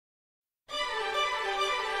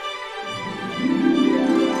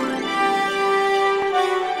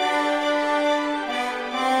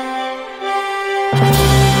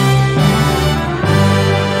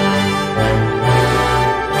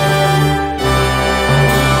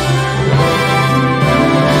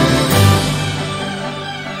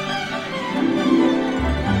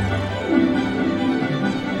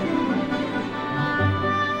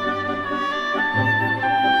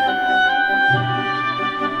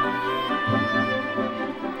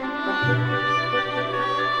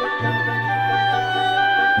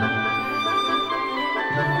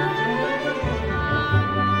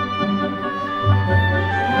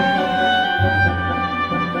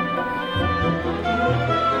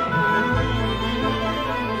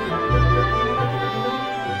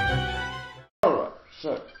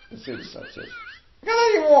Jesus, I said. I got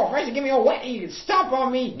any more afraid to give me a wet, you can stop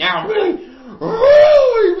on me now, really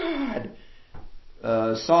bad.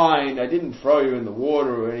 Sign, I didn't throw you in the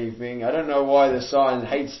water or anything. I don't know why the sign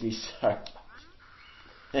hates me so.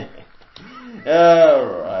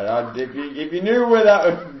 Alright, if you knew where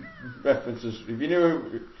that reference was, if you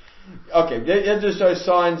knew, okay, that just shows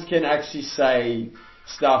signs can actually say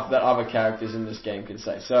stuff that other characters in this game can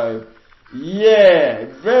say. So, yeah,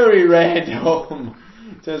 very random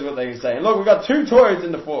in terms of what they can say. And look, we've got two toads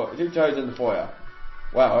in the foyer.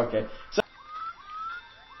 Wow, okay. So,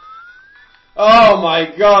 oh my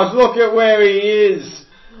gosh, look at where he is.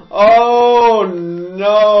 Oh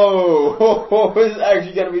no, this is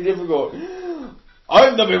actually going to be difficult.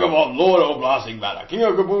 I'm the big one, Lord of Blasting Valor, King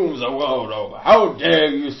of Kabooms the world over. How dare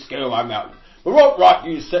you scale my mountain? But what right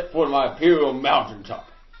you set foot on my imperial mountaintop?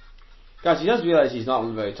 Guys, he does realise he's not on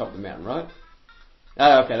the very top of the mountain, right?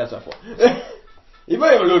 Okay, that's what I thought. You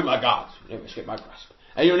may have eluded my guards, you never escape my grasp.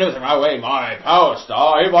 And you'll never take away my power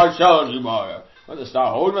star if I challenge you, Mario. When the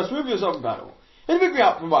star holds, you must prove yourself in battle. And pick me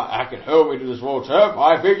up from my act and hurl me to this raw turf,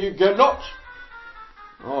 I think you cannot.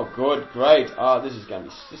 Oh, good, great. This is gonna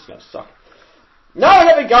suck. No,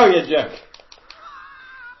 let me go, you jerk.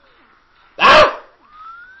 Ah!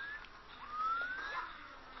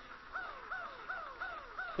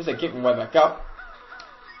 This ain't kicking way back up.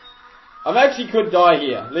 I actually could die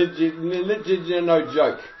here. Legit, no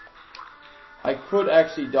joke. I could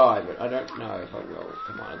actually die, but I don't know if I will.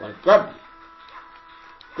 Come on, I'm gonna grab him.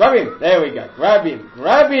 Grab him! There we go. Grab him.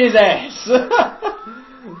 Grab his ass!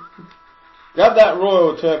 Grab that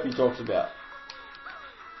royal turf he talks about.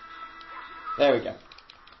 There we go.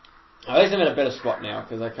 At least I'm in a better spot now,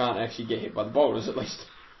 because I can't actually get hit by the boulders, at least.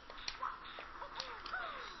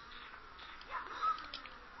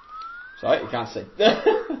 Sorry, you can't see.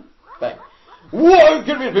 Bang. What?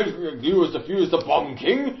 Give me a piece of you as defuse the bomb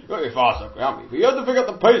king? You're very fast up around me, but you have to pick up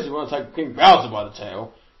the pace if you want to take King Bowser by the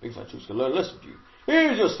tail. Big fat troops can learn a lesson from you.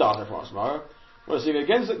 Here's your starter for us, Mario. Want to see me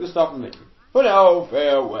again? Stick the stuff and meet you. For now,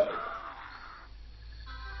 farewell.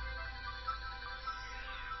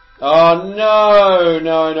 Oh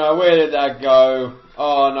no, where did that go?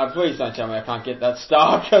 Oh no, please don't tell me I can't get that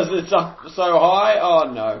star because it's up so high. Oh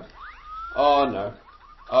no.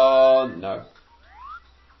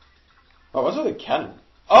 Oh, what's with the cannon?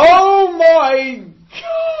 Oh my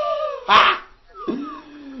god!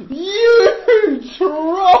 You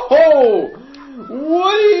troll!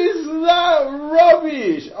 What is that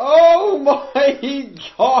rubbish? Oh my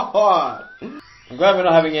god! I'm glad we're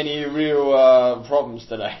not having any real problems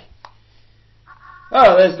today.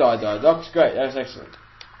 Oh, there's Doc's great. That's excellent.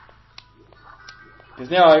 Because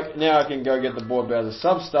now I can go get the board Bowser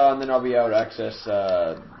Substar, and then I'll be able to access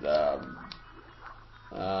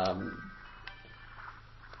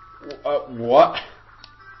what?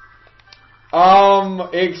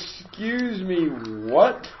 Excuse me,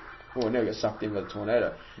 what? Oh, I never get sucked in by the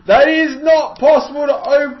tornado. That is not possible to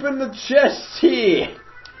open the chests here!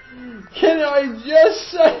 Can I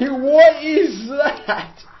just say, what is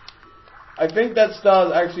that? I think that star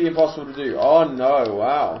is actually impossible to do. Oh no,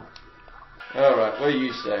 wow. Alright, what do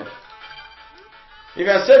you say? You've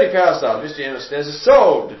got 30 power stars, Mr. Upstairs is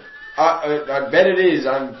sold! I bet it is.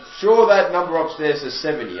 I'm sure that number upstairs is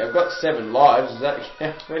 70. I've got 7 lives. Does that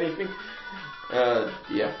count for anything?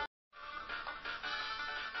 Yeah.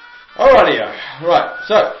 Alrighty, right.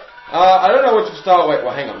 So, I don't know which star. Wait,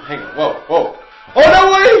 well, hang on. Whoa. Oh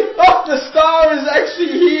no way! Oh, the star is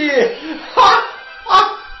actually here.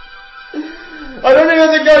 I don't even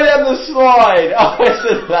have to go down the slide. Oh,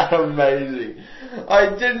 isn't that amazing? I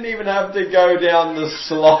didn't even have to go down the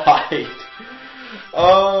slide.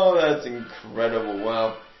 Oh, that's incredible.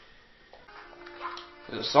 Wow.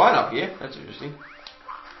 There's a sign up here. That's interesting.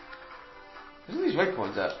 Where's these red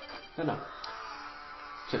coins at? I don't know.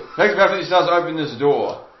 So, next about 50 stars to open this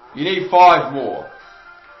door. You need 5 more.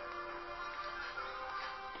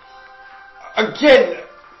 Again,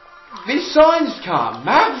 these signs can't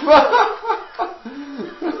map.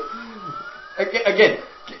 Again,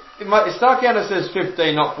 the star counter says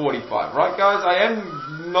 15, not 45, right, guys? I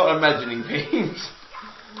am not imagining things.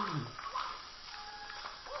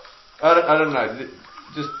 I don't know.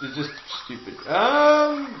 It's just stupid.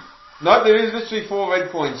 No, there is literally 4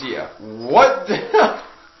 red coins here. What?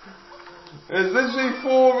 There's literally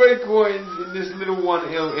 4 red coins in this little one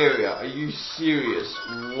area. Are you serious?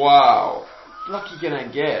 Wow. Lucky gonna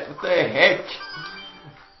get. What the heck?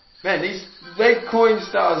 Man, these red coin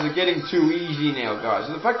stars are getting too easy now, guys.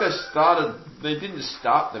 And the fact they didn't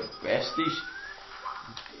start the best.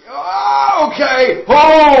 Oh, okay.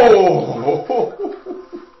 Oh!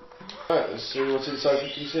 Alright, let's see what's inside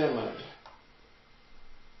 57 mode.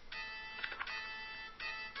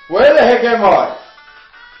 Where the heck am I?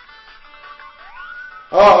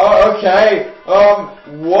 Oh, okay.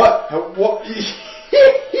 What?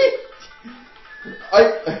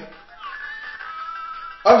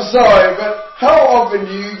 I'm sorry, but how often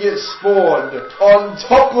do you get spawned on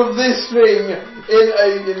top of this thing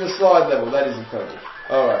in the slide level? That is incredible.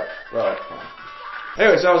 Alright, right, fine.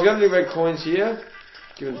 Anyway, so I was going to do red coins here,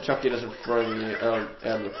 given Chucky doesn't throw me out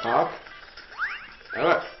of the park.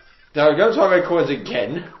 Alright, now I'm going to try red coins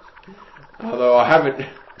again, although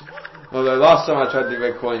last time I tried to do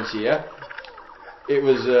red coins here, it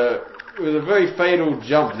was a very fatal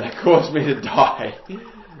jump that caused me to die.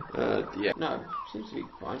 Yeah. No, seems to be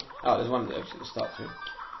fine. Oh, there's one there to start with.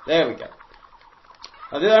 There we go.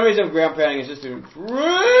 The only reason I'm ground pounding is just to...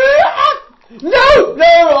 No!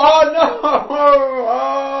 Oh no!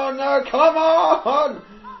 Oh no, come on!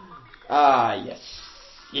 Ah, yes.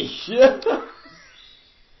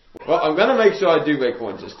 Well, I'm gonna make sure I do red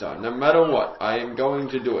coins this time. No matter what, I am going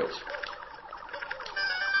to do it.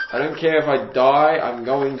 I don't care if I die, I'm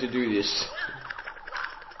going to do this.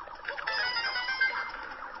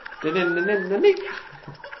 I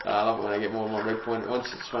love it when I get more and more red coin at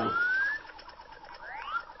once, it's funny.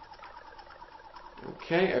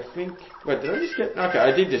 Okay, I think... Wait, did I just get... Okay,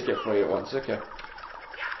 I did just get 3 at once, okay.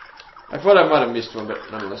 I thought I might have missed one, but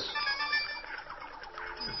nonetheless.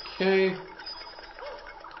 Okay.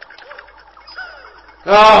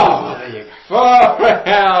 Oh, there you go.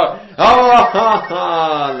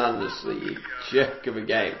 Oh, nonetheless, you jerk of a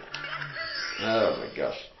game. Oh my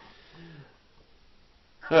gosh.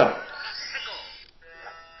 Oh.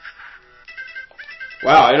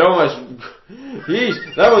 Wow, it almost...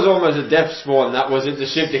 Jeez, that was almost a death spawn, that was into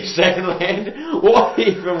shifting second land. What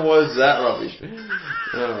even was that rubbish?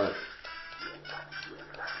 Alright.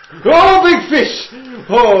 Oh, big fish!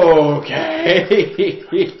 Okay.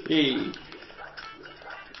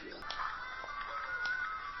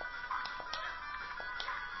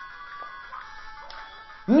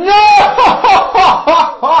 No!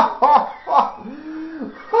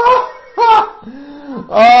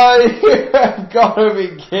 Oh, you have got to be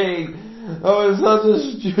kidding. That was such a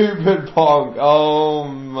stupid pong. Oh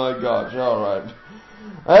my gosh, alright.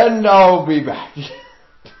 And I'll be back.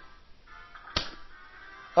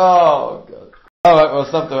 Oh god. Alright, well,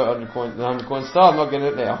 stop the 100 coin star. I'm not getting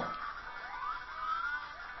it now.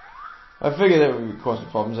 I figured that would cause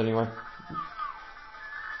problems anyway.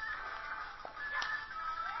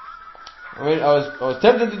 I mean, I was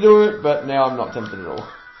tempted to do it, but now I'm not tempted at all.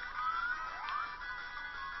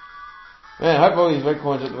 Man, I hope all these red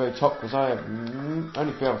coins are at the very top, because I have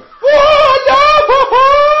only found... Oh,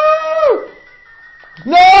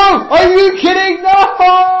 no! No! Are you kidding? No!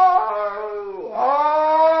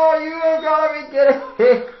 Oh, you have got to be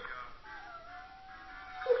kidding!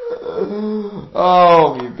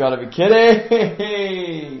 Oh, you've got to be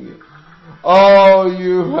kidding! Oh,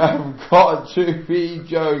 you have got to be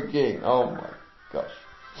joking! Oh my gosh.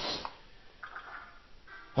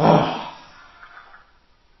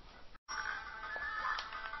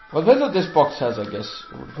 Well, depends what this box has, I guess.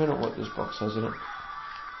 It will depend on what this box has in it.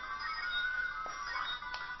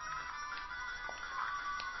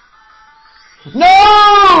 No!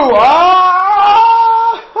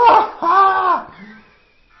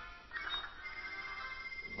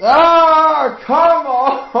 Ah, come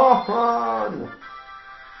on!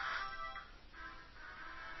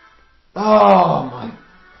 Oh my...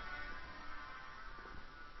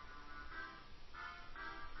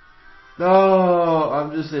 No,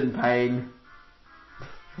 I'm just in pain.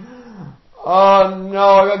 Oh no,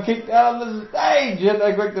 I got kicked out of the stage and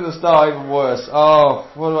they quick to the star, even worse. Oh,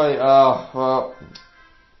 what do I, oh, well.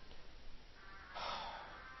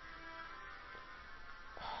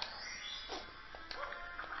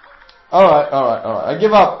 Alright. I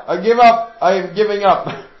give up. I am giving up.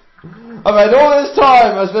 I've had all this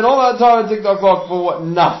time. I spent all that time in TikTok Block for what?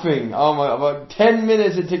 Nothing. Oh my, about 10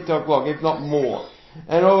 minutes in TikTok Block, if not more.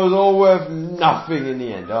 And it was all worth nothing in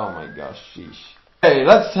the end. Oh my gosh, sheesh. Hey,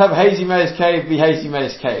 let's have Hazy Maze Cave be Hazy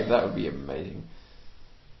Maze Cave. That would be amazing.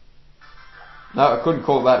 No, I couldn't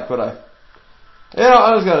call that, could I? You know,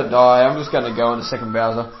 I'm just gonna die. I'm just gonna go in the second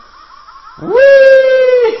Bowser.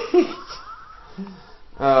 Whee!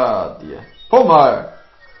 Oh dear. Poor Mario.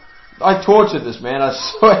 I tortured this man, I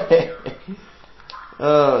swear.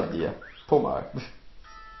 Oh dear. Poor Mario.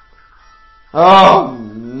 Oh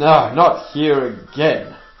no, not here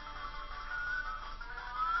again.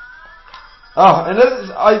 Oh, and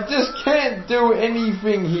I just can't do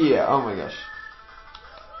anything here. Oh my gosh.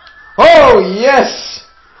 Oh yes!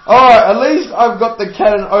 Alright, at least I've got the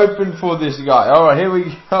cannon open for this guy. Alright, here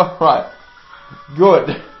we go. Alright.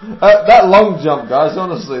 Good. That long jump, guys,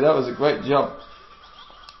 honestly, that was a great jump.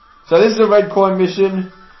 So this is a red coin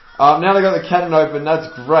mission. Now they got the cannon open, that's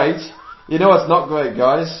great. You know what's not great,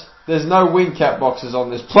 guys? There's no wing cap boxes on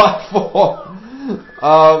this platform.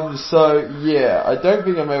 So yeah, I don't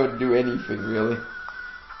think I'm able to do anything really.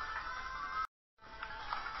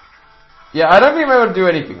 Yeah, I don't think I'm able to do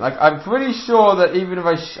anything. Like, I'm pretty sure that even if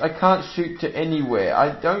I can't shoot to anywhere, I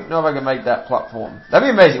don't know if I can make that platform. That'd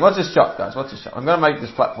be amazing. Watch this shot, guys. Watch this shot. I'm gonna make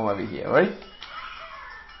this platform over here. Ready?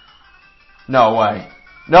 No way.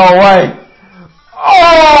 No way.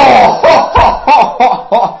 Oh!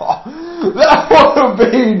 That would have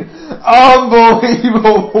been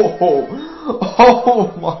unbelievable.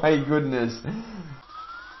 Oh my goodness.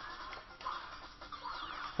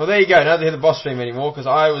 Well, there you go. Now they hear the boss stream anymore because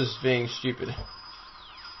I was being stupid.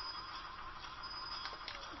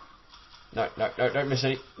 No, don't miss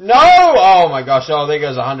any. No! Oh my gosh. Oh, there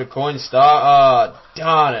goes 100 coin star. Oh,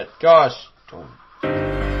 darn it. Gosh.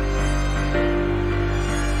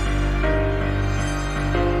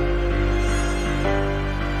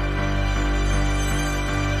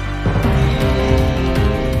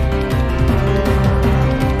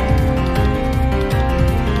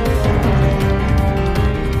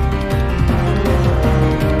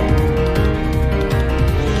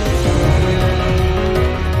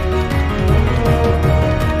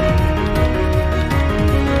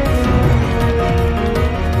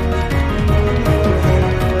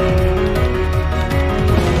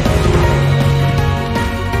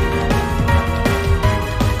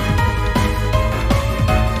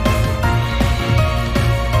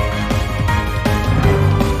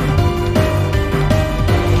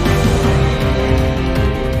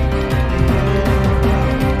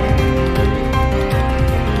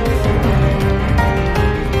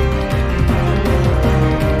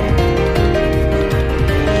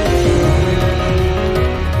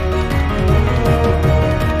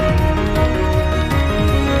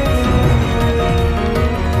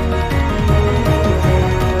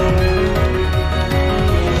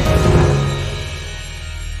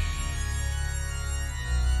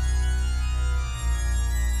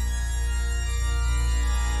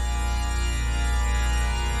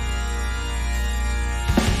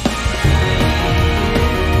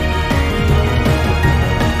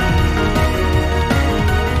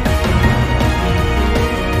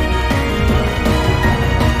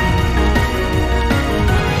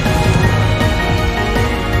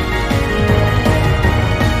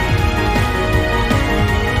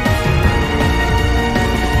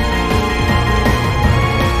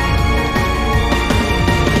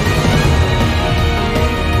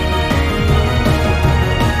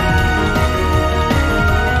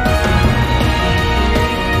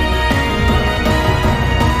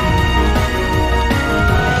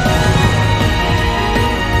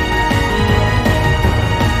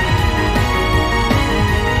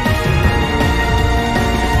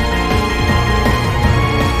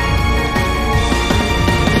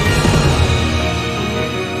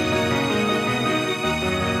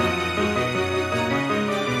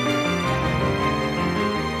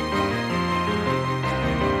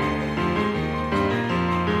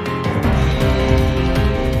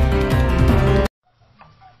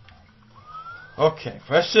 Okay,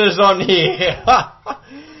 pressure's on here.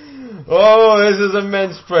 Oh, this is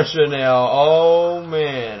immense pressure now. Oh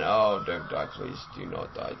man. Oh, don't die, please. Do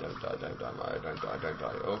not die. Don't die, Mario. Don't die.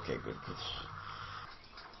 Okay, good.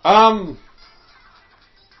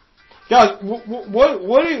 Guys, what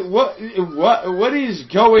is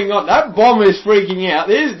going on? That bomb is freaking out.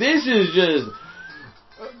 This is just.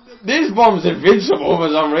 This bomb's invincible for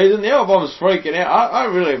some reason. The other bomb's freaking out. I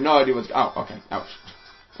really have no idea what's. Oh, okay. Ouch.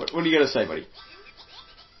 What are you gonna say, buddy?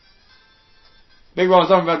 Big Rob's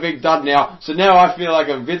talking about a big dud now, so now I feel like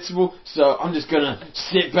I'm invincible, so I'm just gonna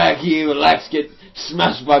sit back here, relax, get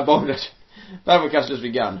smashed by bombers. Battlecast just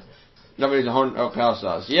begun. Nobody's a hundred power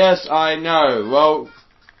stars. Yes, I know. Well,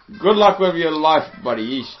 good luck with your life,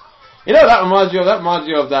 buddy. You know, that reminds you of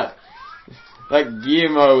that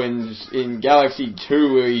Guillermo in Galaxy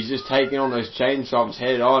 2 where he's just taking on those chainsaws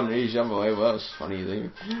head on, and he's unbelievable. That was funny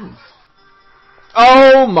thing.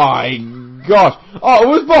 Oh my gosh. Oh, it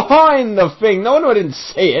was behind the thing. No wonder I didn't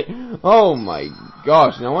see it. Oh my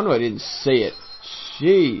gosh. No wonder I didn't see it.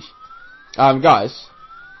 Jeez. Guys.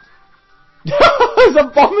 There's a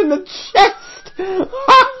bomb in the chest.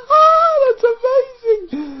 That's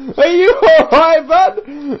amazing. Are you alright, bud?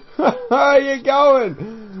 How are you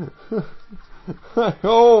going?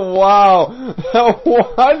 Oh wow.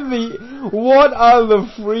 What are the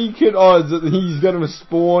freaking odds that he's gonna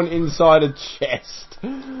spawn inside a chest?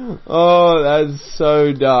 Oh, that's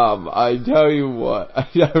so dumb. I tell you what, I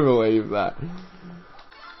don't believe that.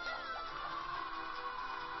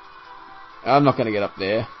 I'm not gonna get up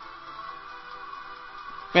there.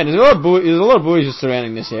 Man, there's a lot of bullies just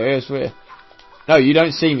surrounding this area, I swear. No, you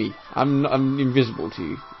don't see me. I'm invisible to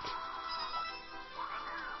you.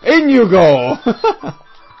 In you go!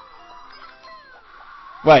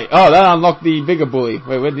 Wait, oh, that unlocked the bigger bully.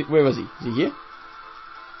 Wait, where was he? Is he here?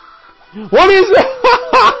 What is that?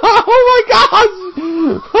 Oh my gosh!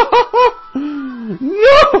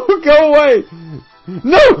 No, go away!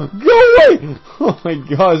 No, go away! Oh my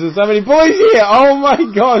gosh, there's so many bullies here! Oh my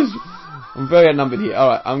gosh! I'm very outnumbered here.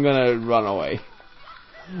 Alright, I'm gonna run away.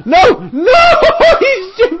 No! No!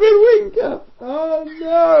 You stupid winker! Oh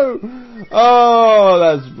no! Oh,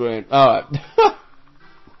 that's brilliant. Alright.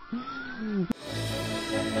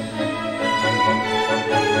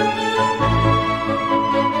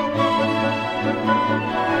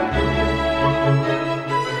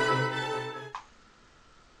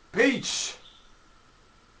 Peach!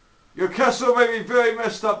 Your castle may be very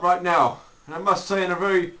messed up right now. And I must say, in a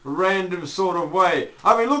very random sort of way.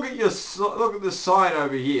 I mean, look at this sign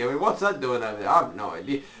over here. I mean, what's that doing over there? I have no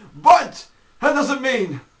idea. But that doesn't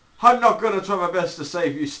mean I'm not going to try my best to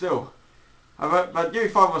save you still. But give me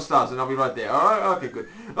 5 more stars and I'll be right there. Alright? Okay, good.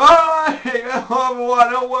 Alright,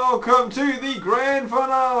 everyone, and welcome to the grand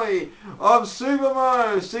finale of Super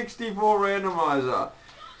Mario 64 Randomiser.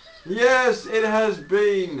 Yes, it has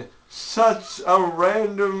been such a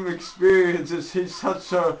random experience. It's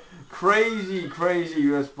such a crazy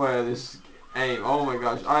let's play this game. Oh my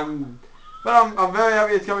gosh, I'm very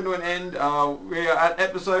happy it's coming to an end. We are at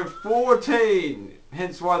episode 14,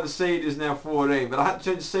 hence why the seed is now 14. But I had to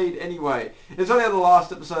change the seed anyway. It's only the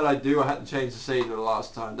last episode I had to change the seed for the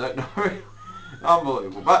last time. Don't know,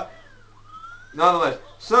 unbelievable. But nonetheless,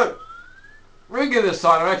 so reading this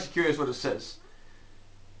sign, I'm actually curious what it says.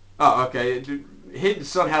 Oh, okay.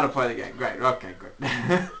 Hints on how to play the game. Great. Okay, great.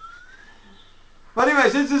 But anyway,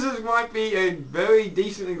 since this might be a very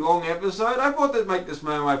decently long episode, I thought to make this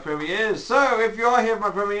my premiere. So, if you are here for my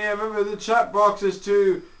premiere, remember the chat box is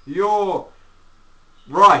to your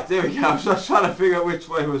right. There we go. I was just trying to figure out which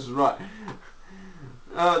way was right.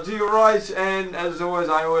 To your right, and as always,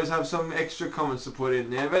 I always have some extra comments to put in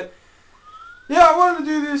there. But yeah, I wanted to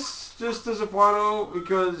do this just as a final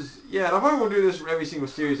because, yeah, and I probably will do this for every single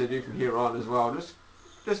series I do from here on as well.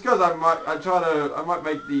 Just because I might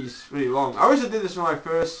make these really long. I wish I did this for my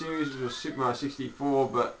first series, which was Super Mario 64,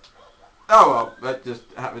 but oh well, that just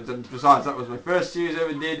happens. And besides, that was my first series I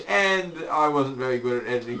ever did, and I wasn't very good at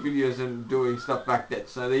editing videos and doing stuff back then.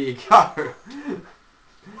 So there you go.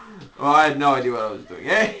 Well, I had no idea what I was doing.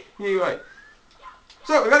 Anyway,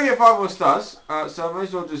 so we're gonna get 5 more stars. So I may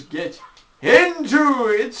as well just get into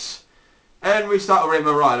it, and we start with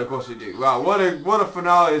Rainbow Ride. Of course we do. Wow, what a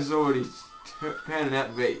finale is already panning out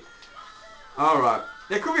to be. Alright.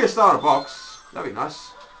 There could be a starter box. That'd be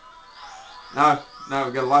nice. No,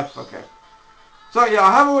 we got a life. Okay. So yeah,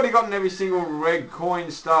 I have already gotten every single red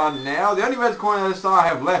coin star now. The only red coin star I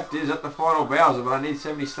have left is at the final Bowser, but I need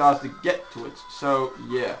 70 stars to get to it. So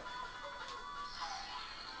yeah.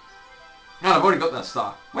 No, I've already got that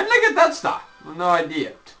star. When did I get that star? I have no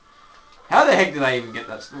idea. How the heck did I even get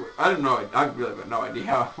that star? I don't know. I really got no idea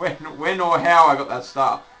how, when or how I got that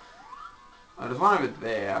star. Oh, there's one over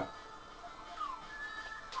there.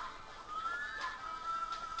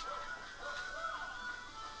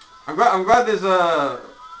 I'm glad there's I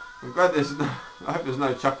hope there's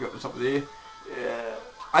no Chucky up the top of there. Yeah.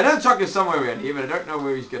 I know Chucky's somewhere around here, but I don't know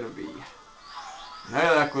where he's gonna be. No,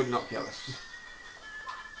 that could not kill us.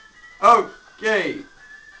 Okay.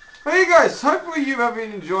 Hey guys, hopefully you have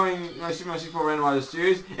been enjoying my Super Mario 64 Randomiser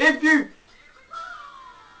series. If you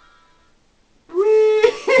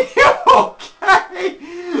okay.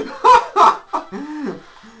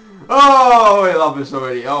 Oh, I love this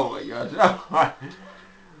already. Oh my gosh. Alright.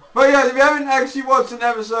 But guys, if you haven't actually watched an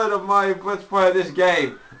episode of my Let's Play of this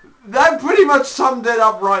game, that pretty much summed it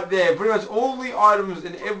up right there. Pretty much all the items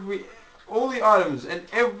and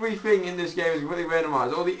everything in this game is completely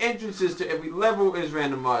randomized. All the entrances to every level is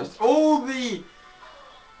randomized. All the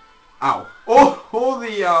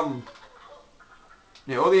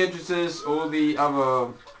entrances, all the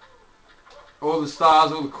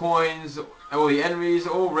stars, all the coins, all the enemies,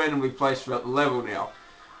 are all randomly placed throughout the level now.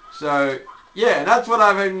 So yeah, and that's what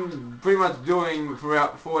I've been pretty much doing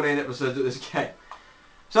throughout 14 episodes of this game.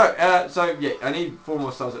 So yeah, I need 4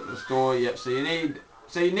 more stars at the store. Yep. So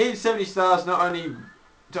you need 70 stars not only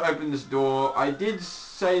to open this door. I did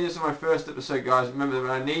say this in my first episode, guys. Remember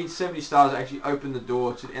that I need 70 stars to actually open the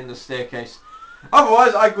door to end the staircase.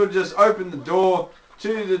 Otherwise, I could just open the door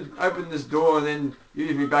open this door and then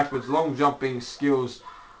use me backwards long jumping skills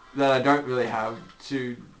that I don't really have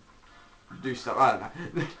to do stuff. I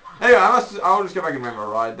don't know. Anyway, I'll just go back and remember a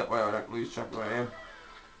ride. That way I don't lose track of where I am.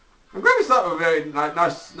 I'm going to start with a very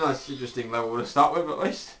nice, interesting level to start with, at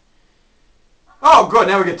least. Oh god,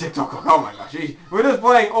 now we get TikTok clock. Oh my gosh, we're just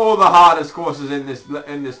playing all the hardest courses in this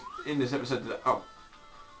episode today. Oh,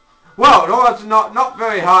 well, no, it's not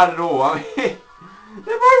very hard at all. I mean, they're both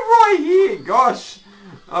right here. Gosh,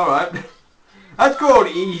 all right, that's called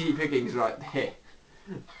easy pickings right there.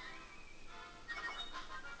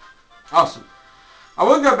 Awesome. I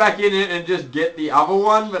will go back in it and just get the other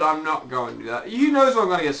one, but I'm not going to do that. Who knows when I'm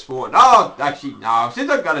going to get spawned? Oh, actually, no. Since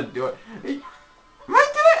I've got to do it. Did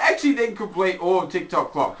I actually then complete all of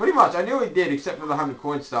TikTok clock? Pretty much. I nearly did, except for the 100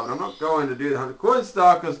 coin star, but I'm not going to do the 100 coin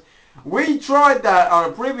star because we tried that on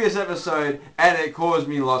a previous episode and it caused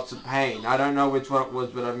me lots of pain. I don't know which one it was,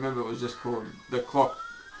 but I remember it was just called the clock.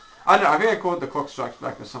 I don't know. I think I called it the clock strikes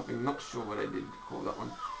back or something. I'm not sure what I did call that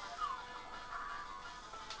one.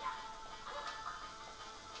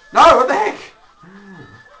 No, what the heck?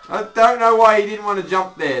 I don't know why he didn't want to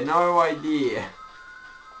jump there. No idea.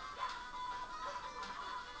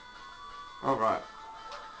 Alright.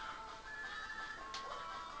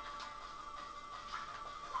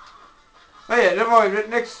 Oh yeah, never mind.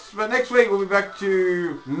 Next week we'll be back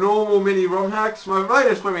to normal mini ROM hacks. My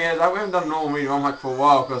latest premiere is we haven't done normal mini ROM hack for a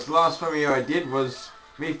while because the last premiere I did was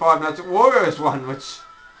me Five Nights at Wario's one, which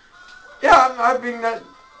yeah,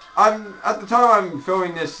 I'm at the time I'm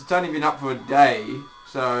filming this, it's only been up for a day,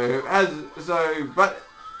 but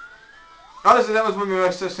honestly that was my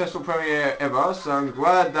most successful premiere ever, so I'm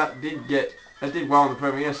glad that did well on the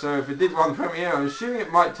premiere. So if it did well on the premiere, I'm assuming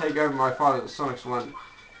it might take over my Final Sonics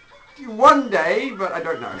one day, but I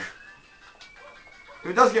don't know. If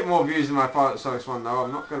it does get more views than my Final Sonics one though,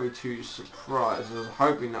 I'm not going to be too surprised. I was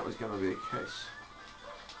hoping that was going to be the case.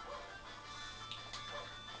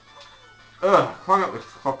 Ugh, climbing up the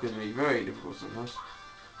clock can be very difficult sometimes.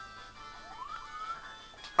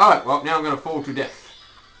 Alright, well, now I'm going to fall to death.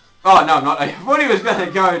 Oh, no, I'm not. I thought he was going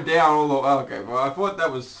to go down all the way. Okay, well, I thought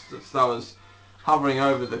that was hovering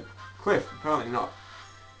over the cliff. Apparently not.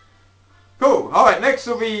 Cool. Alright, next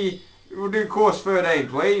we'll do course 13,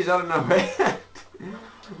 please. I don't know where.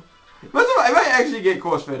 I might actually get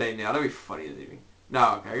course 13 now. That'd be funny, isn't it?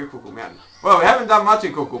 No, okay, go Cuckoo Mountain. Well, we haven't done much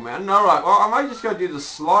in Cuckoo Mountain. Alright, well, I might just go do the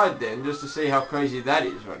slide then, just to see how crazy that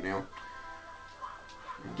is right now.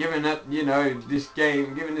 Given that, you know, this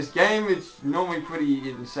game, it's normally pretty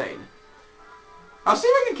insane. I'll see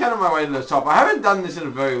if I can counter my way to the top. I haven't done this in a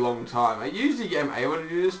very long time. I usually am able to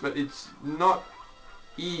do this, but it's not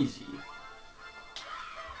easy.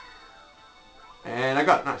 And I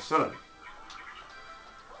got it. Nice, well done.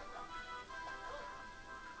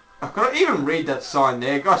 I couldn't even read that sign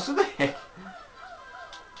there. Gosh, what the heck?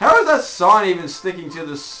 How is that sign even sticking to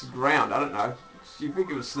the ground? I don't know. You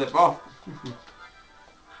think it would slip off.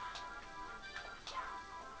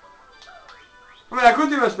 I mean, I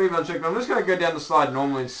could do my speedrun trick, but I'm just going to go down the slide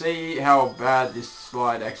normally and see how bad this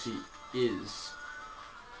slide actually is.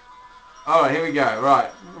 Alright, here we go.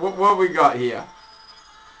 Right. What have we got here?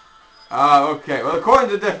 Okay. Well, the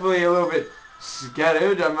coins are definitely a little bit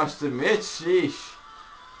scattered, I must admit. Sheesh.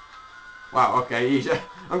 Wow, okay.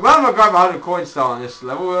 I'm glad I'm not going 100 coin style on this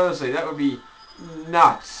level. Honestly, that would be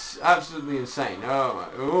nuts. Absolutely insane.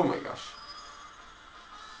 Oh my gosh.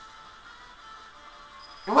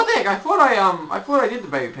 And what the heck? I thought I did the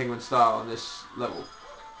baby penguin style on this level.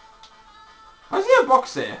 Why is there a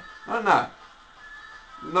box there? I don't know.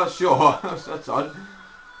 I'm not sure. That's odd.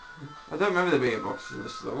 I don't remember there being a box in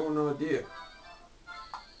this level. No idea.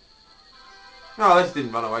 No, this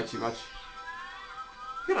didn't run away too much.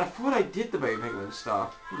 God, I thought I did the baby penguin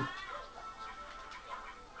star.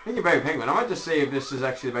 Thank you, baby penguin. I might just see if this is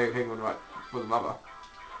actually the baby penguin right for the mother.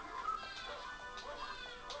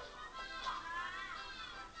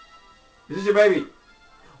 Is this your baby?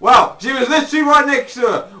 Wow, she was literally right next to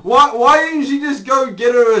her. Why didn't she just go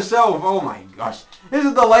get her herself? Oh my gosh. This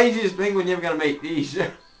is the laziest penguin you're ever going to meet. Eesh.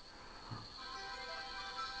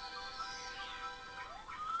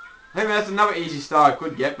 Hey man, that's another easy star I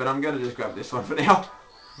could get, but I'm going to just grab this one for now.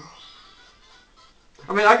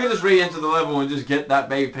 I mean, I could just re-enter the level and just get that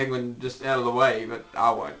baby penguin just out of the way, but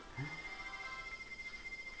I won't.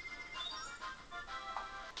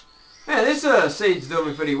 Yeah, this seed's doing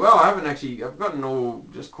me pretty well. I've gotten all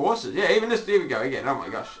just courses. Yeah, even this, here we go again. Oh my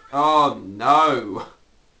gosh. Oh no.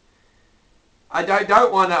 I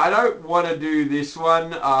don't want to do this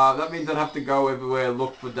one. That means I'd have to go everywhere,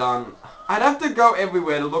 look for I'd have to go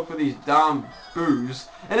everywhere to look for these darn boos,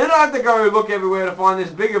 and then I have to go look everywhere to find this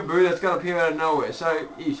bigger boo that's going to appear out of nowhere. So,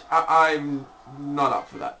 I'm not up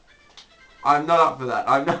for that. I'm not up for that.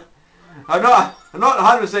 I'm not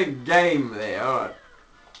 100% game there. All right.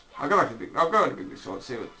 I'll go to the big sword and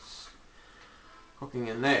see what's cooking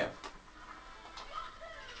in there.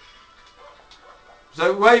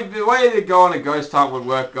 So the way to go on a ghost hunt would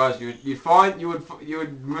work, guys. You would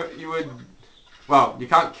well, you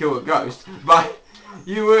can't kill a ghost, but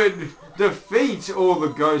you would defeat all the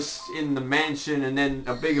ghosts in the mansion, and then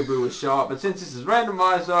a bigger boo would show up. But since this is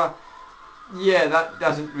randomizer, yeah, that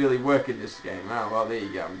doesn't really work in this game. Oh well, there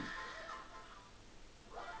you go.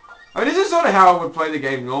 I mean, this is sort of how I would play the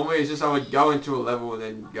game normally. It's just I would go into a level and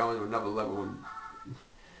then go into another level and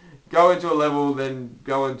go into a level, then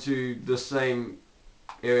go into the same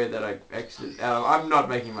area that I exited out of. I'm not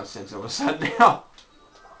making much sense all of a sudden now.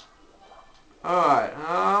 Alright,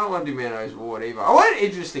 I don't want to do Mano's Ward either. I want an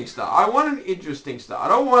interesting start. I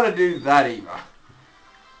don't want to do that either.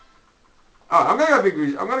 Alright, I'm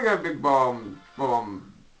gonna go big bomb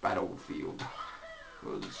battlefield.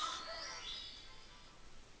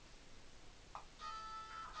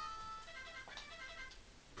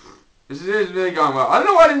 This is really going well. I don't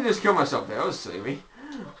know why I didn't just kill myself there. That was silly me.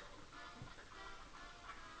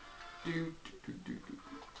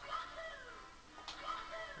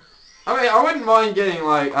 I mean, I wouldn't mind getting,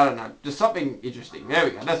 like, I don't know, just something interesting. There we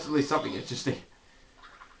go. That's at least something interesting.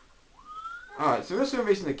 Alright, so we're just going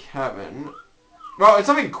to be in the cabin. Well, it's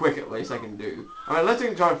something quick at least I can do. I mean, let's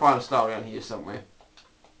try and find a star around here somewhere.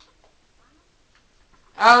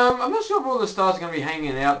 I'm not sure if all the stars are going to be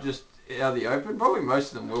hanging out just out of the open. Probably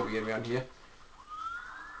most of them will be around here.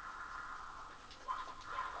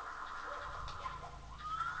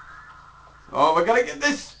 Oh, we're going to get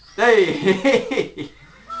this! Hey!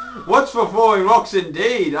 What's for falling rocks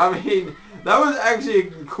indeed? I mean, that was actually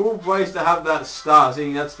a cool place to have that star,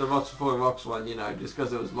 seeing that's the What's for falling rocks one, you know, just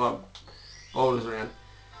because there was a lot of boulders around.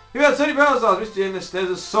 You got 30 battle stars, Mr. Endless. There's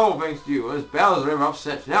a soul thanks to you, as battles are ever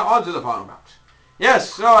upset. Now on to the final bout.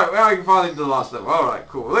 Yes, alright, well, we can finally do the last level. Alright,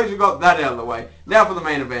 cool. At least we got that out of the way. Now for the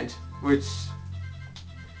main event, which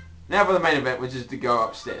is to go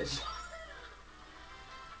upstairs.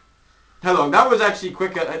 Hello, that was actually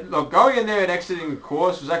quicker. Look, going in there and exiting the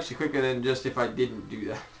course was actually quicker than just if I didn't do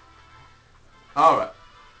that. Alright.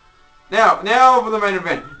 Now for the main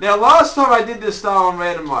event. Now, last time I did this style on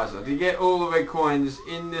Randomiser, to get all the red coins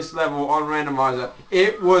in this level on Randomiser,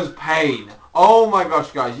 it was pain. Oh my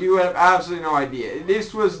gosh, guys, you have absolutely no idea.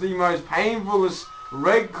 This was the most painfulest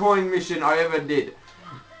red coin mission I ever did.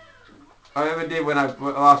 When I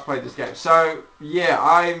last played this game. So, yeah,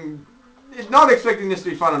 I'm not expecting this to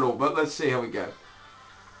be fun at all, but let's see how we go.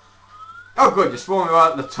 Oh good, you spawned me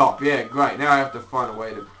right at the top. Yeah, great. Now I have to find a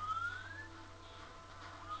way to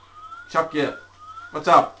chuck you. What's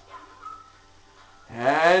up?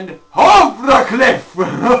 And off the cliff!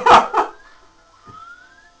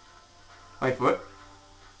 Wait for it.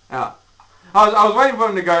 Ah. I was waiting for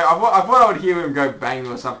him to go. I thought I would hear him go bang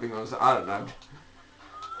or something. I don't know.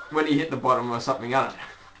 When he hit the bottom or something. I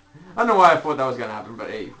don't know why I thought that was going to happen, but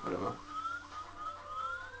hey, whatever.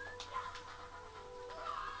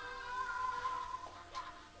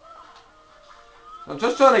 I'm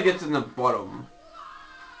just trying to get to the bottom.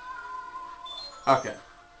 Okay.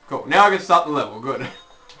 Cool. Now I can start the level. Good.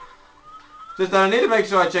 Just that I need to make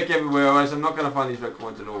sure I check everywhere, otherwise I'm not going to find these red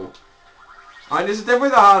coins at all. I mean, this is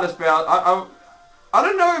definitely the hardest bout. I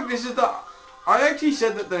don't know if this is the... I actually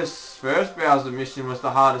said that the first Bowser mission was the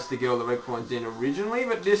hardest to get all the red coins in originally,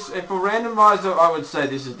 but this, for Randomizer, I would say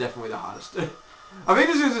this is definitely the hardest. I think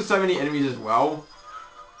this is there's so many enemies as well.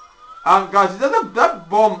 Guys, that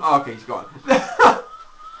bomb... Oh, okay, he's gone.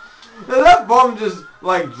 Did that bomb just,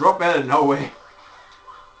 like, drop out of nowhere?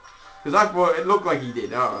 Because I thought it looked like he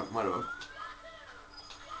did. Alright, whatever.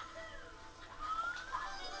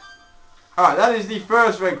 Alright, that is the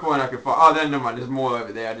first red coin I could find. Oh, then never mind. There's more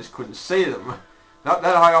over there. I just couldn't see them. Not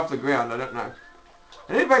that high off the ground. I don't know.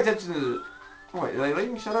 I need to pay attention to the... Oh, wait, are they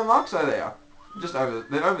leaving shadow marks? Oh, they are. Just over...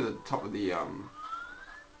 They're over the top of the, Oh,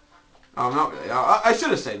 not really. I should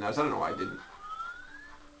have seen those. I don't know why I didn't.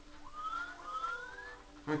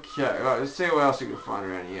 Okay, alright, let's see what else we can find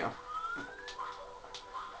around here.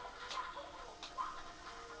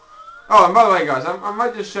 Oh, and by the way, guys, I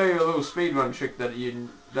might just show you a little speedrun trick that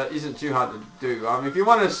isn't too hard to do. If you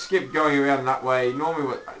want to skip going around that way, normally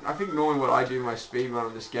what I do in my speedrun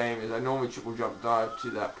of this game is I normally triple jump dive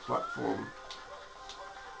to that platform.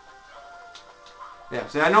 Yeah,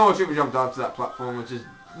 so I normally triple jump dive to that platform, which is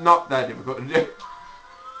not that difficult to do.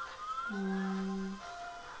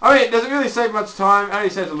 I mean, it doesn't really save much time. It only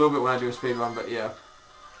saves a little bit when I do a speed run, but yeah.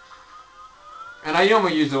 And I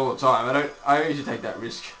normally use it all the time. I usually take that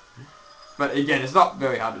risk. But again, it's not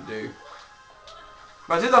very hard to do.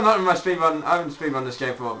 But since I'm not in my speed run, I haven't speed run this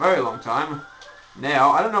game for a very long time.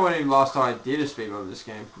 Now, I don't know when the last time I did a speed run of this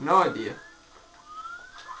game. No idea.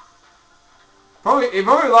 Probably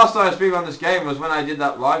last time I speed run this game was when I did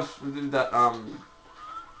that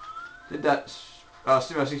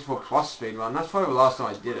SM64 Plus speed run. That's probably the last time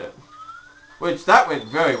I did it. Which, that went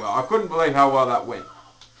very well. I couldn't believe how well that went.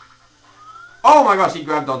 Oh my gosh, he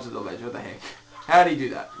grabbed onto the ledge. What the heck? How did he do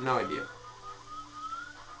that? No idea.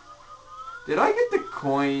 Did I get the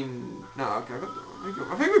coin? No, okay, I think we're good.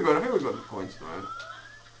 I think we got the coins though.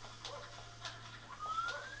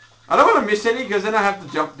 I don't want to miss any because then I have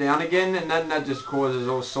to jump down again and then that just causes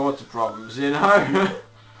all sorts of problems, you know?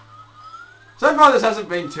 So far this hasn't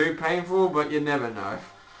been too painful, but you never know.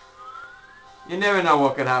 You never know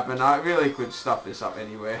what could happen. I really could stuff this up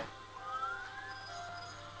anywhere.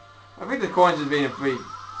 I think the coins have been a pretty...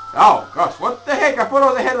 Oh gosh, what the heck? I thought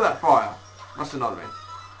I was ahead of that fire. Must have not been.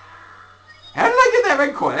 How did I get that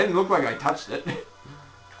red coin? It didn't look like I touched it. I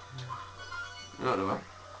don't know.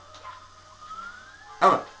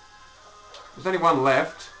 Alright. There's only one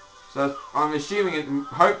left. So I'm assuming it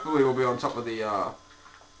hopefully will be on top of the,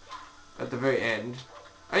 at the very end.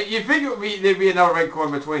 I mean, you figure there'd be another red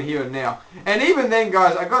coin between here and now. And even then,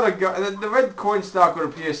 guys, I gotta go... The red coin star could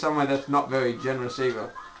appear somewhere that's not very generous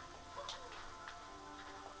either.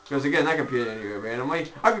 Because again, that can appear anywhere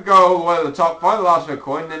randomly. I could go all the way to the top, find the last red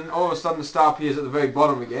coin, then all of a sudden the star appears at the very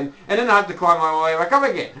bottom again, and then I have to climb my way back up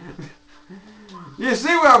again. You see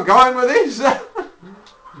where I'm going with this?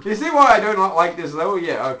 You see why I do not like this level?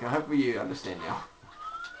 Yeah, okay, hopefully you understand now.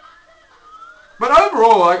 But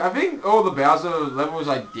overall, like, I think all the Bowser levels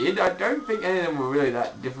I did, I don't think any of them were really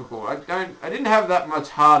that difficult. I didn't have that much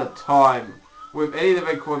harder time with any of the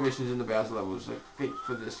red coin missions in the Bowser levels, I think,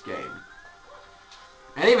 for this game.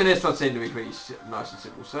 And even this one seemed to be pretty nice and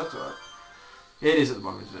simple, so that's alright. It is at the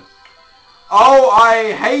bottom, isn't it? Oh,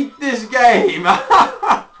 I hate this game!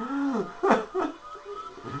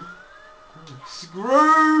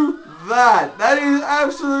 Screw that! That is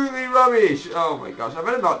absolutely rubbish! Oh my gosh, I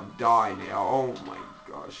better not die now. Oh my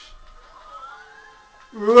gosh.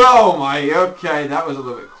 Oh my, okay, that was a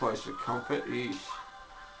little bit close for comfort. Eesh.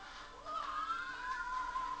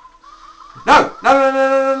 No! No, no, no,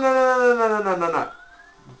 no, no, no, no, no, no, no, no.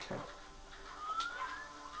 Okay.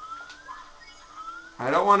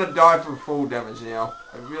 I don't want to die from full damage now.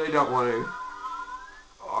 I really don't want to.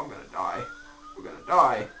 Oh, I'm going to die. I'm going to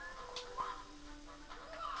die.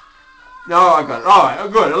 No, I got it.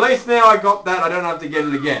 Alright, good. At least now I got that. I don't have to get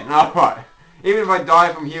it again. Alright. Even if I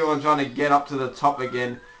die from here on trying to get up to the top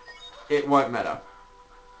again, it won't matter.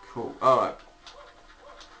 Cool. Alright.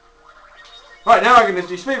 Right, now I can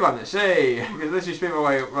literally speedrun this. Hey! I can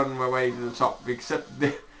literally run my way to the top. Except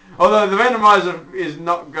although the randomizer is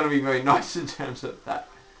not going to be very nice in terms of that.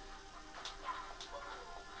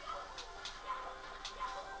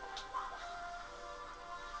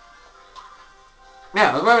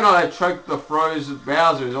 Yeah, whether or not I choked the froze of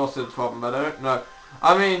Bowser is also the problem, but I don't know.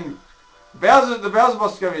 I mean, the Bowser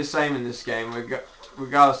boss is going to be the same in this game,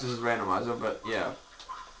 regardless this is randomizer, but yeah.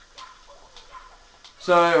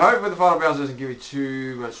 So, hopefully the final Bowser doesn't give you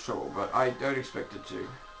too much trouble, but I don't expect it to.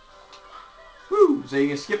 Woo! So you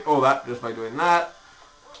can skip all that just by doing that.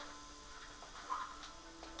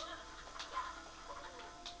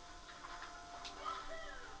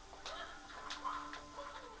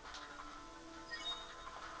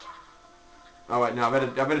 Oh wait, no, I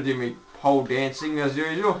better do me pole dancing as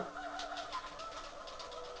usual.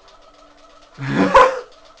 Come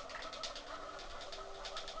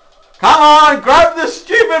on, grab the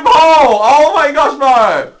stupid pole! Oh my gosh,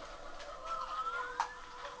 no!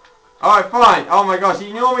 Alright, fine. Oh my gosh,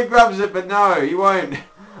 he normally grabs it, but no, he won't.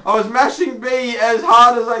 I was mashing B as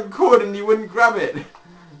hard as I could and he wouldn't grab it.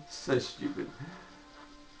 So stupid.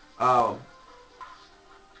 Oh.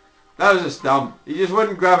 That was just dumb. He just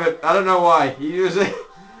wouldn't grab it. I don't know why. He was...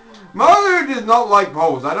 Mario does not like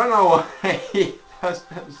poles. I don't know why. That's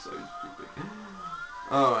so stupid.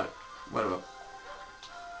 Alright. Whatever.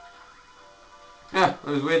 Yeah, it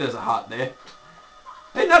was weird there's a heart there.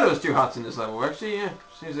 I didn't know there was 2 hearts in this level, actually. Yeah,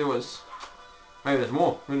 seems there was. Maybe there's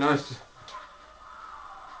more. Who knows?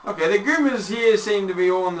 Okay, the Goombas here seem to be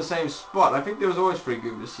all in the same spot. I think there was always 3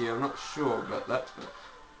 Goombas here. I'm not sure about that.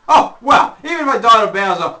 Oh, wow! Even if I died of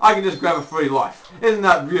Bowser, I can just grab a free life. Isn't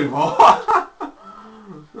that beautiful?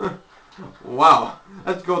 Wow.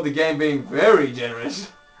 That's called the game being very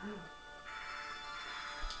generous.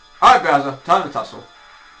 Alright, Bowser, time to tussle.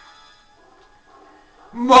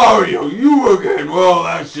 Mario, you again? Well,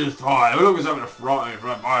 that's just fine. Look at something to frighten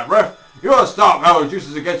from my breath. Your star power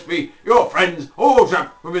uses against me, your friends, all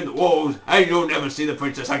trapped within the walls, and you'll never see the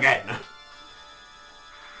princess again.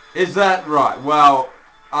 Is that right? Well,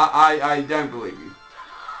 I don't believe you.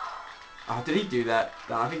 Oh, did he do that?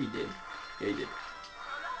 No, I think he did. Yeah, he did.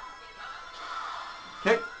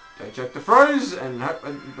 Okay, go check the throws, and at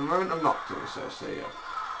the moment I'm not doing so, yeah.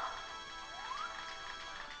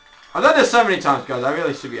 I've done this so many times, guys. I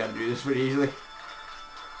really should be able to do this pretty easily.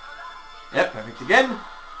 Yep, perfect again.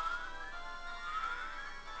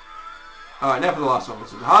 Alright, now for the last one,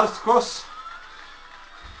 which is the hardest, of course.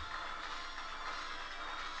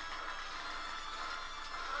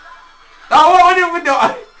 Oh, what am I doing?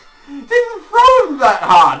 I didn't throw him that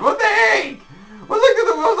hard. What the heck? It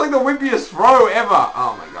was like the wimpiest throw ever.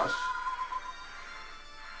 Oh my gosh.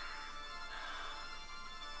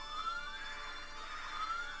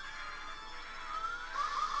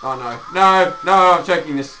 Oh no. No, no, I'm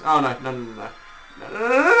choking this. Oh no, no, no, no. No, no, no,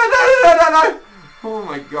 no, no, no, no, no. Oh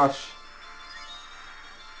my gosh.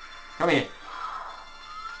 Come here.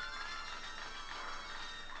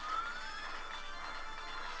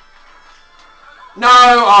 No!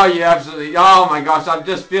 Oh, you absolutely... Oh my gosh, I'm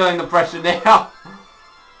just feeling the pressure now.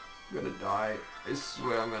 I'm gonna die. I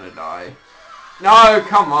swear I'm gonna die. No,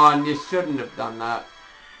 come on, you shouldn't have done that.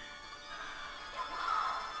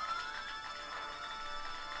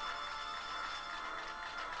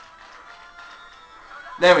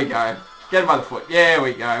 There we go. Get him by the foot. There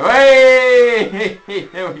we go. Hey!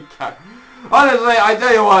 There we go. Honestly, I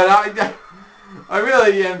tell you what, I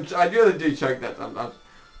really am... I really do choke that sometimes.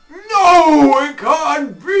 No, it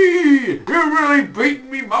can't be! You really beat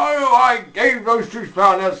me, Mario! I gave those two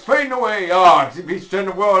spawners fading away! Ah, it's a beast to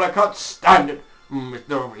the world, I can't stand it! It's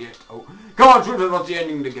not over yet. Oh, come on, shoot us, what's the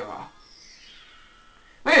ending together?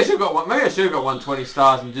 Maybe I should have got 120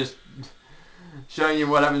 stars and just showing you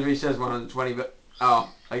what happens when he says 120, but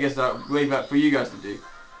oh, I guess I'll leave that for you guys to do.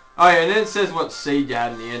 Oh yeah, and then it says what seed you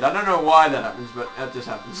had in the end. I don't know why that happens, but that just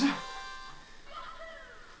happens.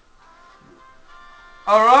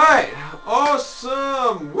 Alright,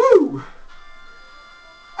 awesome, woo!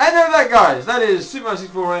 And there that, guys, that is SM64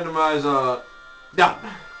 Randomiser done.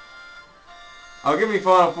 I'll give me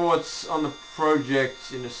final thoughts on the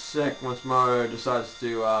project in a sec once Mario decides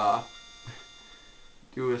to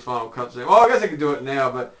do his final cutscene. Well, I guess I can do it now,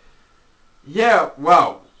 but yeah,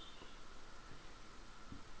 well,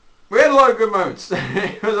 we had a lot of good moments.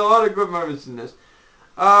 There was a lot of good moments in this.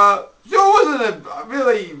 So it wasn't a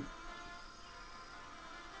really...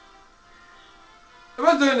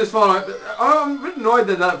 I was doing this final. I'm a bit annoyed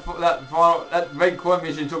that that red coin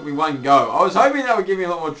mission took me one go. I was hoping that would give me a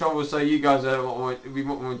lot more trouble, so you guys would be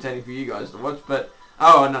more entertaining for you guys to watch. But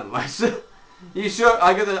oh, nonetheless, you sure?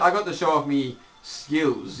 I got to show off me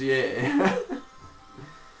skills. Yeah.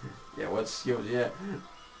 Yeah, what skills? Yeah.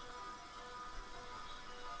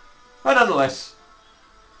 But nonetheless,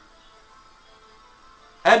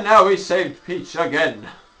 and now we saved Peach again.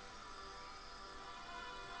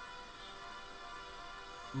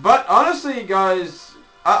 But honestly, guys,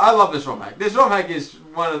 I love this ROM hack. This ROM hack is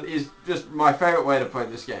just my favorite way to play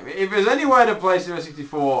this game. If there's any way to play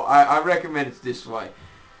SM64, I recommend it's this way.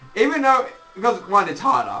 Even though, because one, it's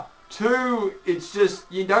harder. Two, it's just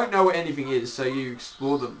you don't know where anything is, so you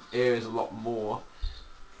explore the areas a lot more.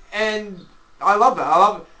 And I love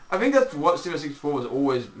that. I think that's what SM64 was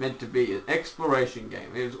always meant to be, an exploration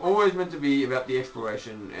game. It was always meant to be about the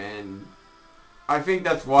exploration, and I think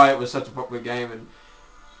that's why it was such a popular game.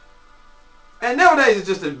 And nowadays it's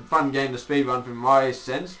just a fun game to speedrun from my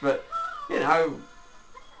sense, but, you know,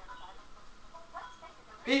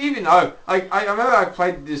 even though, I remember I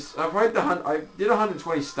played this, I did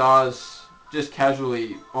 120 stars just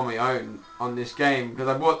casually on my own on this game, because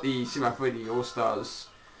I bought the Simo 3D All-Stars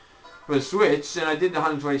for the Switch, and I did the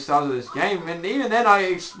 120 stars of this game, and even then I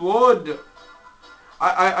explored,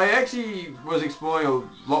 I actually was exploring a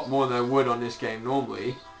lot more than I would on this game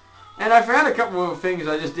normally. And I found a couple of things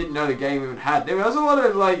I just didn't know the game even had. There was a lot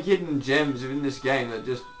of like hidden gems in this game that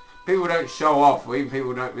just people don't show off, or even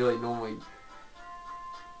people don't really normally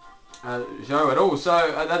show at all.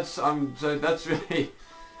 So that's really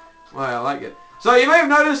why I like it. So you may have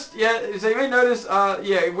noticed, even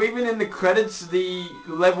in the credits, the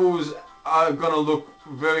levels are gonna look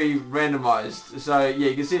very randomized. So yeah,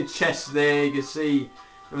 you can see a chest there. You can see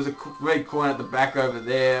there was a red coin at the back over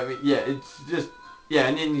there. I mean, yeah, it's just. Yeah,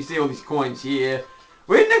 and then you see all these coins here.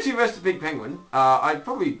 We didn't actually arrest the big penguin. I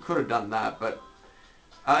probably could have done that, but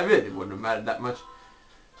it really wouldn't have mattered that much.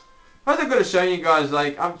 As I could have shown you guys,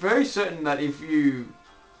 like, I'm very certain that if you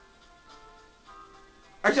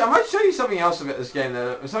Actually, I might show you something else about this game,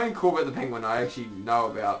 though. Something cool about the penguin I actually know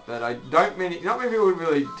about that I not many people would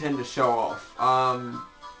really tend to show off.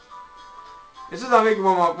 This is, I think,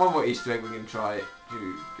 one more Easter egg we can try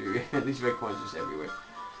to do. These red coins just everywhere.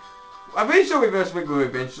 I'm pretty sure we verse Wiggler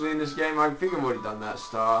eventually in this game. I think I've already done that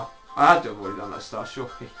star. I had to have already done that star,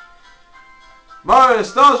 surely. Mario, the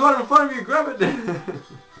star's right in front of you, grab it!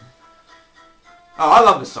 Oh, I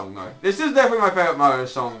love this song though. This is definitely my favourite Mario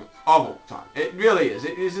song of all time. It really is.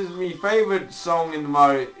 This is my favourite song in the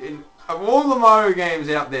Mario... of all the Mario games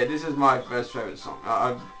out there, this is my first favourite song.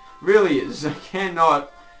 Really is. I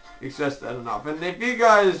cannot express that enough. And if you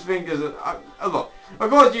guys think there's a lot... Of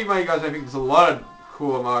course, you guys may think there's a lot of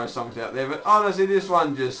cooler Mario songs out there, but honestly, this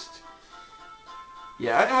one just...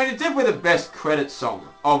 Yeah, I mean, it's definitely the best credit song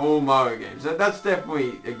of all Mario games. That's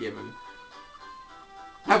definitely a given.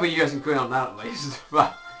 Hopefully you guys can agree on that at least.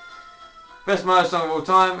 But best Mario song of all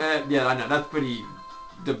time? Yeah, I know, that's pretty...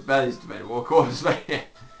 that is debatable, of course, but yeah.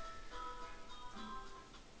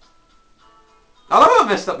 I love how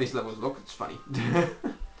messed up these levels look, it's funny.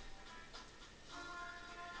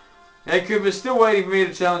 Hey Cooper's still waiting for me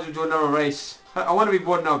to challenge him to another race. I want to be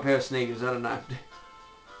bought another pair of sneakers, I don't know.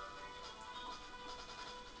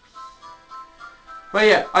 But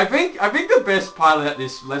yeah, I think the best part of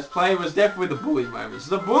this Let's Play was definitely the bully moments.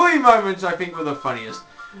 The bully moments I think were the funniest.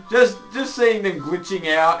 Just seeing them glitching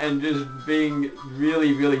out and just being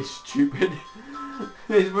really, really stupid.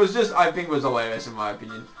 It was just, I think, was hilarious in my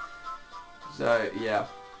opinion. So yeah.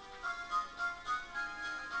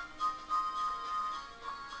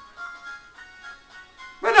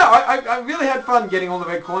 But no, I really had fun getting all the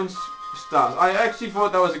red coins stars. I actually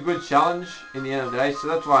thought that was a good challenge in the end of the day, so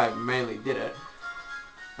that's why I mainly did it.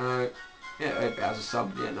 Yeah, Bowser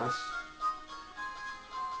sub, yeah, nice.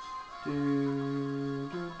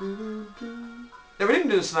 Yeah, we didn't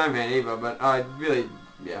do the snowman either, but I really,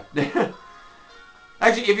 yeah.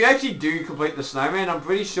 Actually, if you actually do complete the snowman, I'm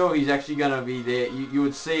pretty sure he's actually going to be there. You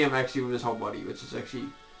would see him actually with his whole body, which is actually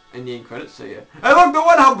in the end credits, so yeah. Hey look, the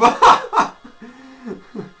one-up!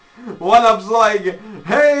 One-up's like,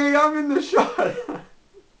 hey, I'm in the shot!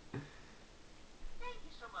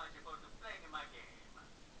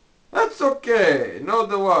 That's okay, no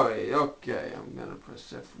don't worry. Okay, I'm gonna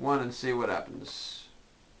press F1 and see what happens.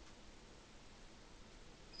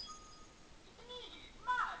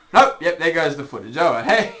 Oh, yep, there goes the footage. Oh,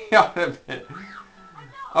 hey,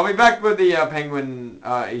 I'll be back with the penguin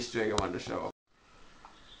Easter egg I wanted to show off.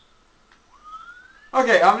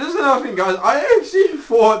 Okay, just another thing, guys. I actually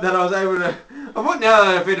thought that I was able to... I thought now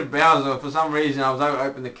that I defeated Bowser, for some reason I was able to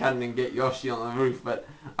open the cannon and get Yoshi on the roof, but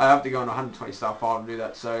I have to go on a 120 star file to do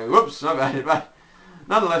that, so whoops, not bad, but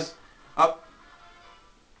nonetheless, up.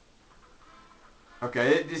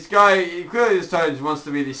 Okay, this guy, clearly this Toad wants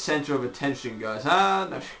to be the center of attention, guys, huh?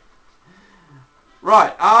 No.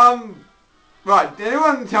 Right, right, did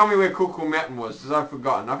anyone tell me where Cool Mountain was? Because I've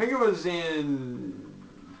forgotten. I think it was in...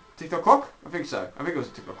 TikTok clock? I think so. I think it was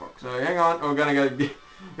a TikTok clock. So hang on, we're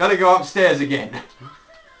gonna go upstairs again.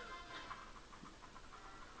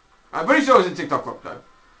 I'm pretty sure it was in TikTok clock though.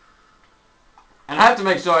 And I have to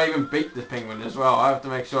make sure I even beat the penguin as well. I have to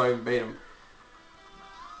make sure I even beat him.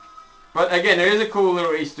 But again, there is a cool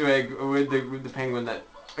little Easter egg with the penguin that,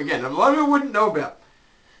 again, a lot of people wouldn't know about.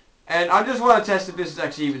 And I just want to test if this is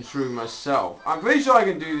actually even true myself. I'm pretty sure I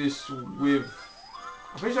can do this with...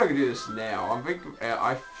 I'm pretty sure I can do this now.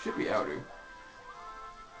 I should be able to.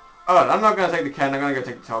 Alright, I'm not going to take the cannon. I'm going to go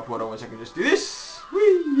take the teleporter, which I can just do this.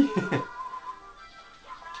 Whee!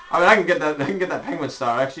 I mean, I can get that penguin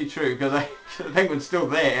star. Actually, true, because the penguin's still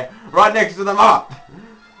there, right next to the map.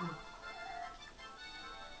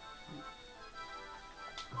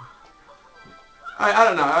 I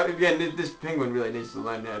don't know. Again, this penguin really needs to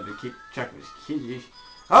learn how to keep track of his kids.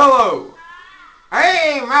 Hello.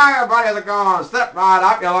 Hey, Mario, buddy, how's it going? Step right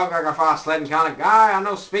up, you look like a fast sledding kind of guy. I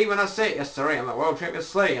know speed when I see it. Yes, sir, I'm the world champion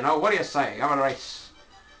sledding, you know. What do you say? Have a race.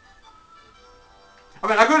 I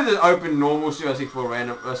mean, I could have just opened normal Super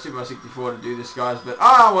 64 Super 64 to do this, guys, but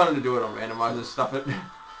I wanted to do it on randomizer, stuff it.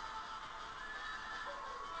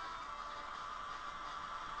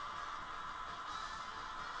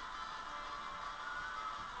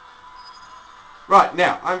 Right,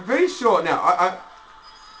 now, I'm pretty sure, now,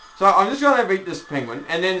 so I'm just going to beat this penguin,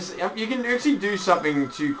 and then you can actually do something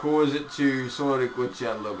to cause it to sort of glitch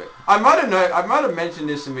out a little bit. I might have mentioned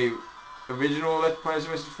this in the original Let's Play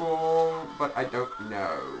Super 64, but I don't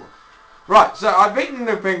know. Right, so I've beaten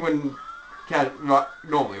the penguin cat right,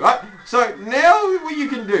 normally, right? So now what you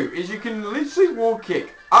can do is you can literally wall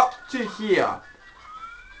kick up to here,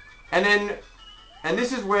 and then And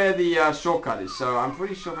this is where the shortcut is. So I'm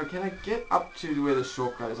pretty sure can I get up to where the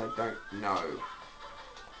shortcut is? I don't know.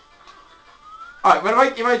 Alright, but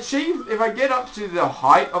if I get up to the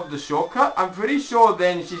height of the shortcut, I'm pretty sure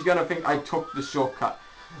then she's going to think I took the shortcut.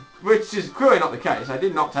 Which is clearly not the case. I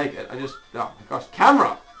did not take it. I just, oh my gosh,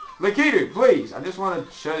 camera! Lakitu, please! I just want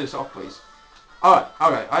to show this off, please. Alright,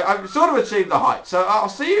 okay, I've sort of achieved the height. So I'll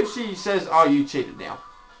see if she says, oh, you cheated now.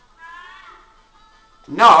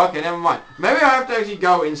 No, okay, never mind. Maybe I have to actually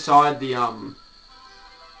go inside the,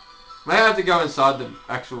 maybe I have to go inside the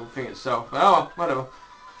actual thing itself. But oh well, whatever.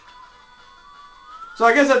 So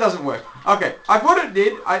I guess that doesn't work. Okay, I thought it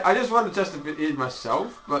did. I just wanted to test if it did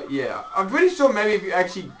myself. But yeah, I'm pretty sure maybe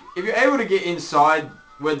if you're able to get inside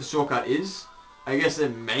where the shortcut is, I guess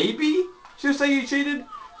then maybe she'll say you cheated.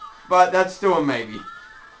 But that's still a maybe.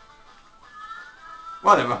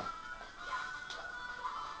 Whatever.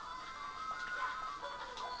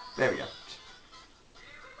 There we go.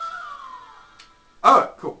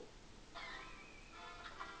 Alright, cool.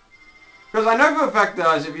 Because I know for a fact,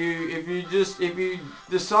 guys, if you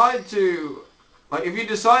decide to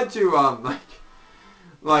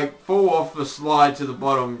like fall off the slide to the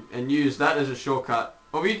bottom and use that as a shortcut,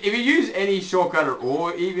 or if you use any shortcut at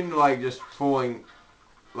all, even like just falling,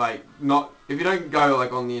 like not, if you don't go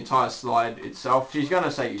like on the entire slide itself, he's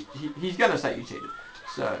gonna say you cheated.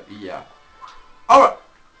 So yeah. Alright.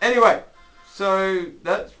 Anyway. So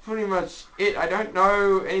that's pretty much it. I don't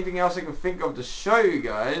know anything else I can think of to show you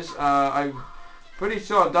guys. I'm pretty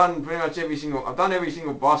sure I've done pretty much every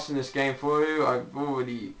single boss in this game for you. I've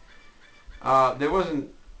already there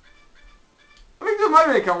wasn't, I think there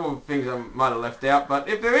might be a couple of things I might have left out, but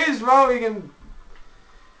if there is, well, you can,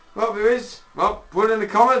 well, if there is, well, put it in the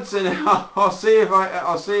comments and I'll see if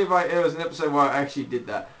it was an episode where I actually did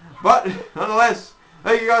that. But nonetheless,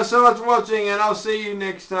 thank you guys so much for watching, and I'll see you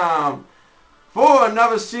next time for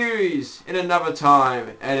another series, in another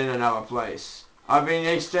time, and in another place. I've been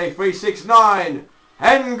HJ369,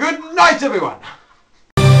 and good night everyone!